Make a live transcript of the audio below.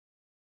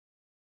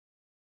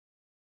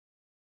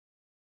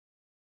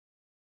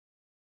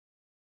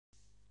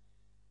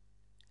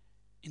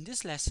In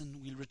this lesson,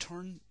 we'll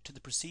return to the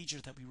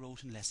procedure that we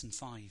wrote in lesson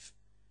 5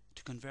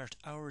 to convert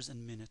hours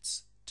and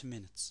minutes to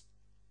minutes.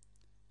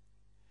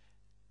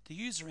 The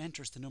user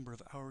enters the number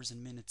of hours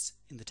and minutes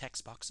in the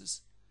text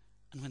boxes,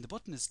 and when the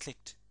button is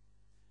clicked,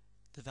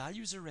 the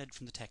values are read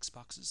from the text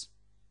boxes,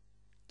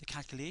 the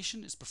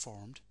calculation is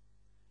performed,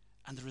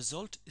 and the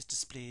result is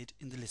displayed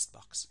in the list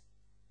box.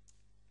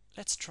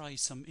 Let's try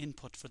some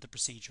input for the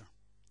procedure.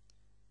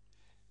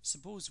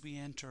 Suppose we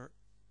enter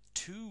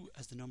 2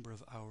 as the number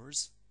of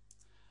hours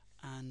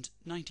and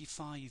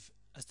 95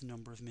 as the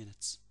number of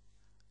minutes,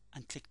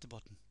 and click the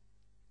button.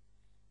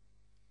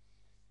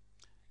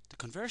 The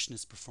conversion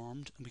is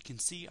performed and we can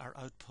see our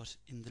output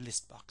in the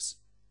list box.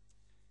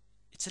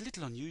 It's a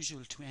little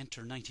unusual to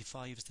enter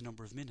 95 as the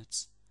number of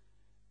minutes,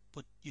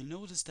 but you'll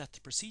notice that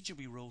the procedure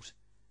we wrote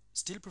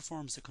still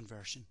performs the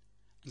conversion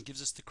and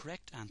gives us the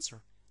correct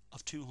answer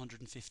of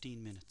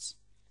 215 minutes.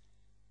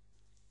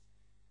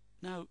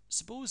 Now,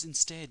 suppose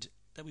instead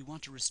that we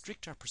want to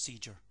restrict our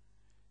procedure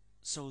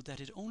so that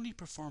it only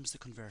performs the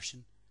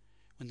conversion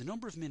when the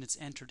number of minutes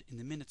entered in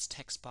the minutes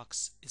text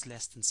box is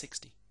less than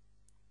 60.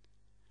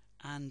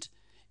 And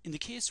in the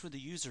case where the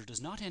user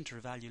does not enter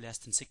a value less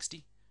than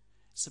 60,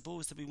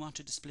 suppose that we want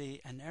to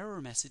display an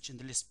error message in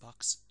the list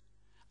box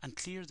and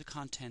clear the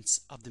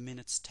contents of the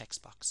minutes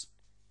text box.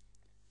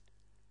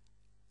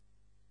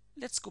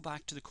 Let's go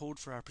back to the code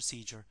for our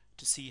procedure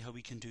to see how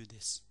we can do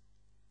this.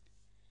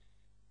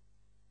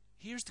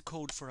 Here's the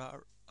code for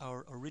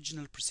our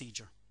original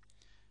procedure,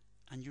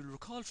 and you'll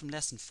recall from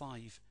lesson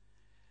 5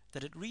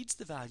 that it reads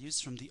the values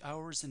from the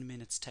hours and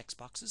minutes text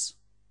boxes,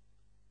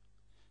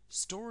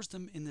 stores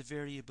them in the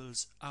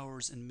variables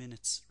hours and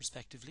minutes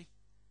respectively,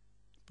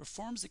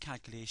 performs the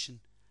calculation,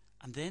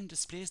 and then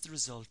displays the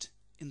result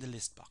in the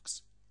list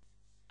box.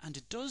 And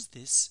it does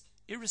this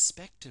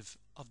irrespective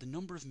of the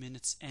number of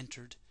minutes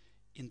entered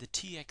in the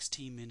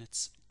txt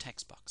minutes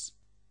text box.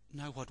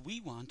 Now what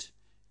we want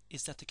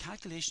is that the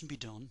calculation be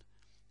done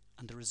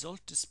and the result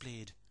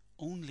displayed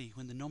only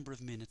when the number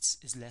of minutes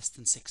is less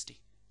than 60.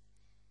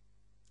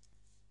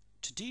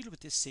 To deal with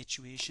this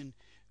situation,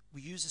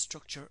 we use a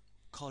structure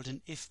called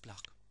an if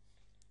block.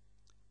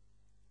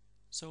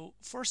 So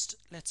first,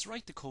 let's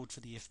write the code for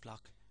the if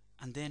block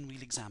and then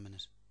we'll examine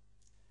it.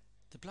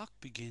 The block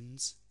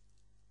begins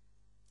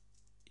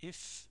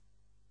if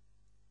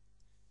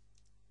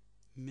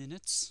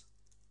minutes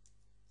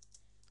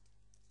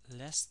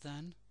less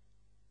than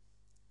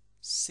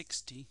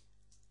 60,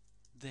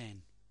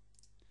 then.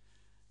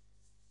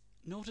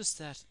 Notice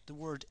that the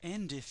word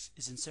endif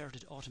is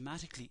inserted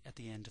automatically at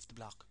the end of the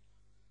block.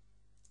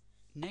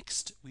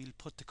 Next, we'll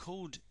put the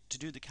code to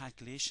do the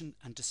calculation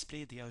and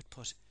display the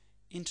output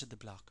into the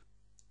block.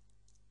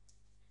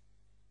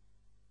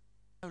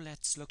 Now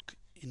let's look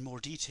in more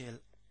detail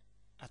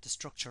at the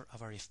structure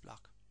of our if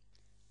block.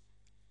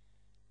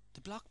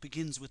 The block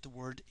begins with the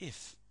word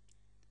if.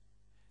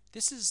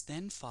 This is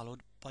then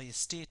followed by a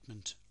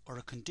statement or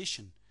a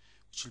condition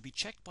which will be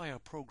checked by our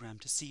program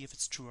to see if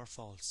it's true or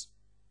false.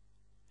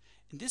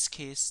 In this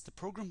case, the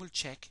program will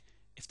check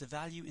if the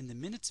value in the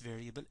minutes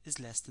variable is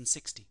less than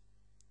 60.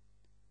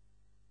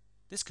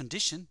 This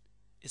condition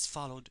is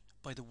followed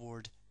by the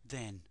word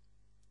then.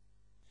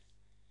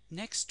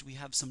 Next, we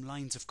have some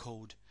lines of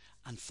code,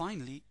 and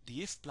finally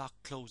the if block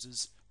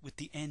closes with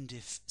the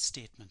endif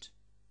statement.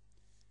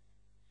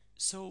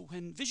 So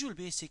when Visual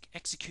Basic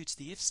executes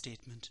the if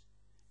statement,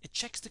 it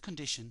checks the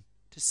condition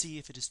to see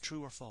if it is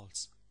true or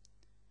false.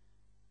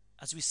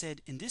 As we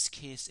said, in this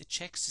case it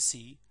checks to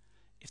see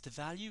if the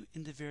value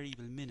in the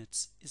variable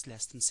minutes is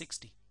less than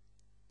 60.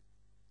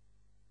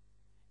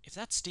 If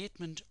that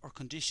statement or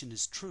condition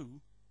is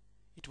true,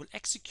 it will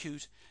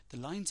execute the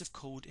lines of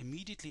code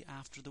immediately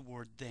after the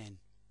word then.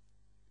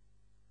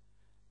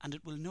 And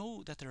it will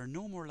know that there are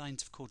no more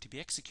lines of code to be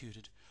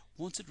executed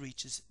once it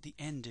reaches the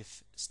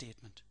endif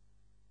statement.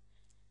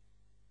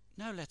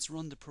 Now let's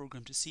run the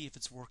program to see if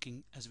it's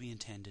working as we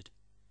intended.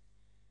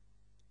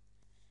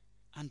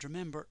 And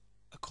remember,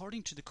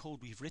 according to the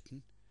code we've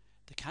written,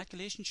 the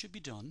calculation should be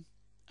done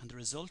and the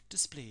result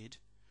displayed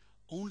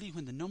only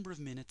when the number of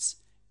minutes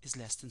is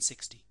less than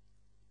 60.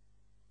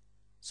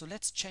 So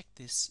let's check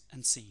this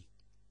and see.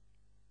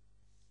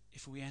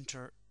 If we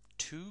enter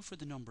 2 for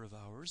the number of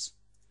hours,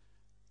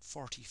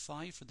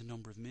 45 for the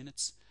number of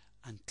minutes,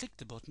 and click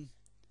the button,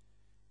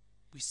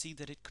 we see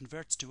that it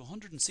converts to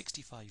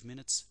 165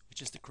 minutes,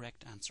 which is the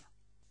correct answer.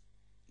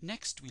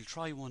 Next, we'll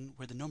try one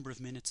where the number of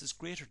minutes is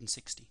greater than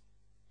 60,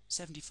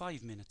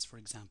 75 minutes for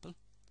example,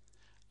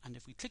 and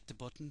if we click the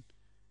button,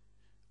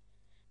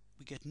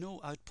 we get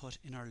no output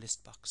in our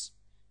list box.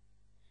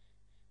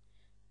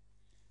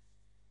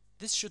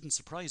 This shouldn't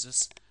surprise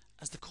us,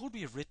 as the code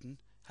we have written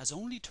has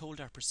only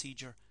told our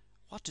procedure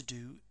what to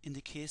do in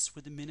the case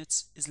where the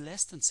minutes is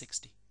less than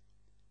 60.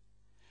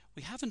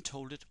 We haven't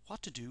told it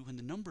what to do when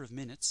the number of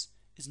minutes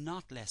is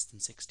not less than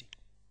 60.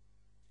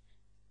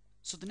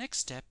 So the next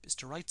step is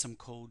to write some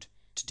code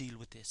to deal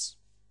with this.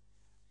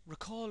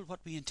 Recall what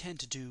we intend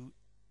to do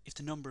if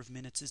the number of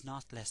minutes is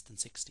not less than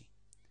 60.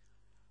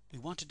 We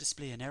want to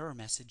display an error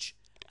message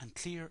and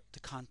clear the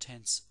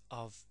contents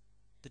of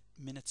the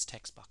minutes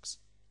text box.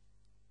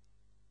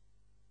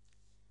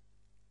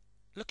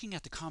 Looking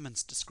at the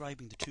comments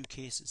describing the two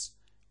cases,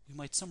 we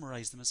might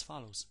summarize them as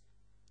follows.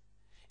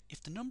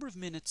 If the number of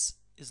minutes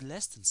is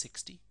less than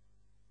 60,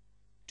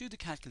 do the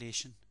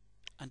calculation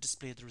and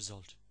display the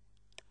result.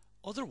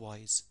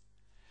 Otherwise,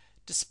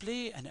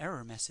 display an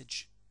error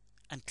message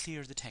and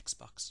clear the text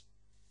box.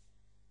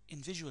 In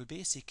Visual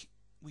Basic,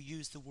 we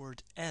use the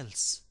word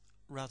else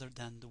rather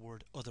than the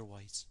word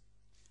otherwise.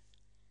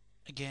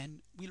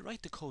 Again, we'll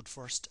write the code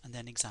first and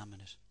then examine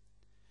it.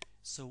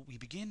 So we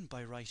begin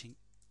by writing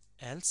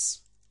else,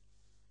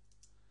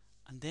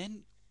 and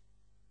then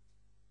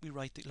we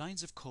write the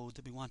lines of code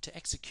that we want to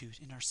execute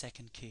in our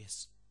second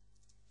case.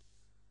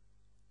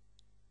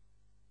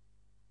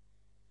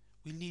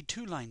 We'll need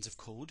two lines of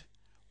code,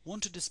 one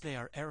to display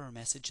our error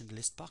message in the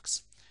list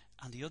box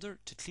and the other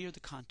to clear the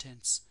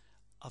contents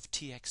of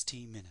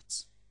txt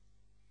minutes.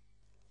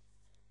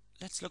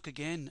 Let's look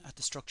again at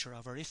the structure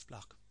of our if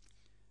block.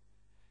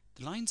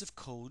 The lines of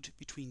code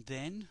between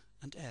then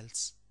and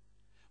else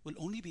will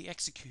only be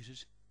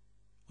executed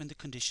when the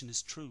condition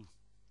is true,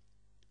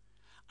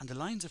 and the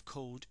lines of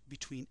code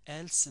between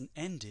else and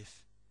end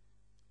if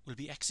will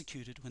be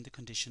executed when the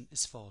condition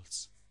is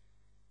false.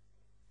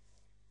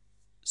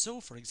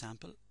 So, for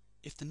example,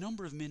 if the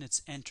number of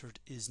minutes entered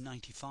is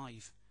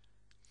 95,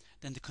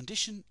 then the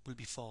condition will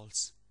be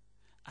false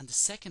and the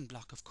second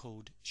block of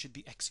code should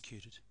be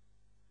executed.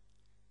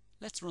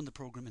 Let's run the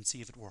program and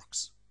see if it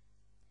works.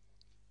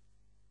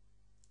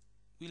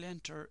 We'll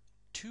enter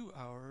 2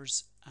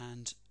 hours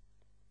and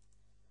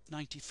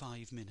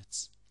 95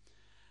 minutes.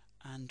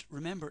 And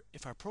remember,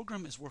 if our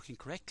program is working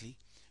correctly,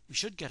 we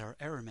should get our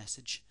error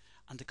message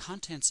and the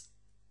contents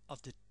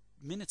of the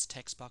minutes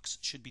text box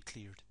should be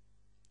cleared.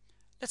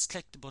 Let's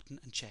click the button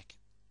and check.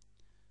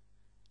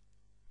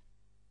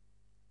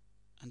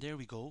 And there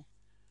we go.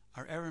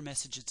 Our error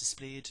message is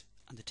displayed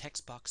and the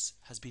text box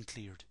has been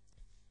cleared.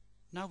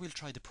 Now we'll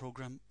try the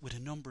program with a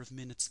number of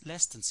minutes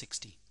less than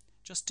 60,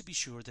 just to be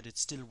sure that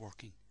it's still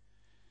working.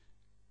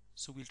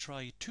 So we'll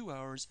try 2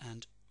 hours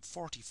and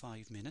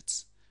 45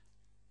 minutes.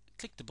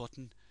 Click the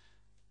button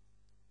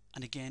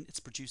and again it's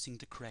producing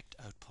the correct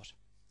output.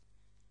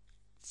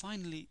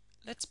 Finally,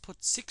 let's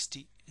put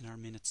 60 in our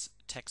minutes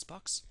text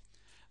box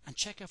and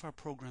check if our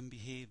program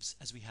behaves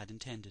as we had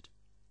intended.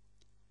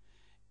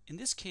 In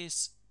this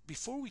case,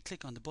 before we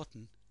click on the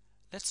button,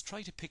 let's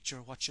try to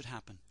picture what should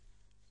happen.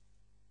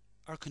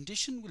 Our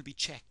condition will be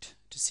checked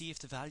to see if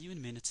the value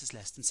in minutes is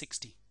less than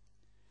 60.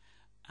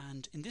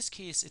 And in this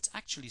case it's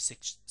actually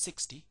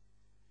 60,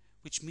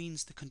 which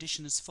means the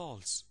condition is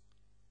false.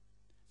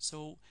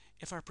 So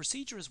if our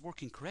procedure is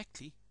working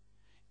correctly,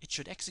 it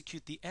should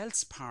execute the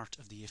else part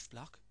of the if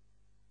block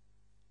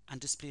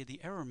and display the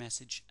error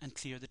message and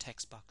clear the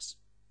text box.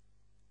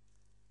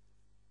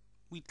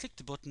 We'd click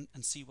the button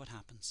and see what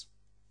happens.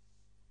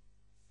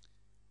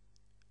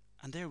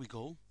 And there we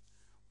go.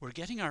 We're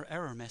getting our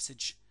error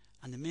message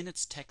and the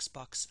minutes text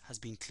box has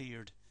been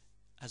cleared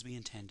as we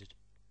intended.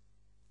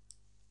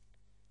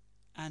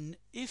 An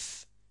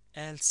if,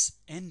 else,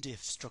 end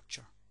if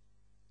structure,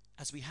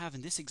 as we have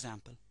in this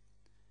example,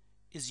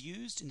 is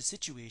used in a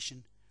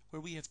situation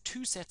where we have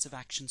two sets of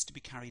actions to be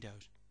carried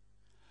out.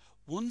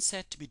 One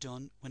set to be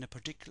done when a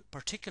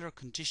particular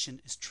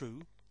condition is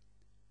true,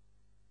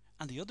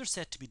 and the other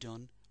set to be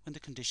done when the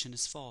condition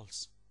is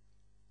false.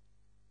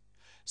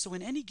 So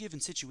in any given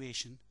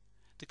situation,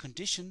 the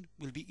condition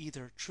will be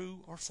either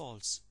true or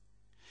false,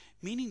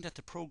 meaning that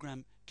the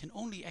program can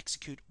only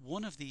execute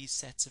one of these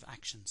sets of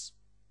actions.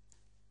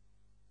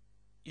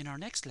 In our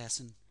next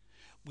lesson,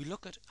 we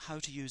look at how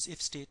to use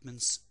if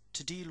statements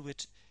to deal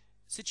with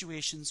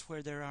situations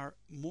where there are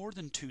more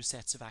than two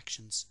sets of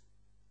actions,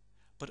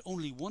 but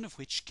only one of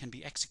which can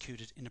be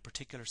executed in a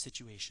particular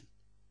situation.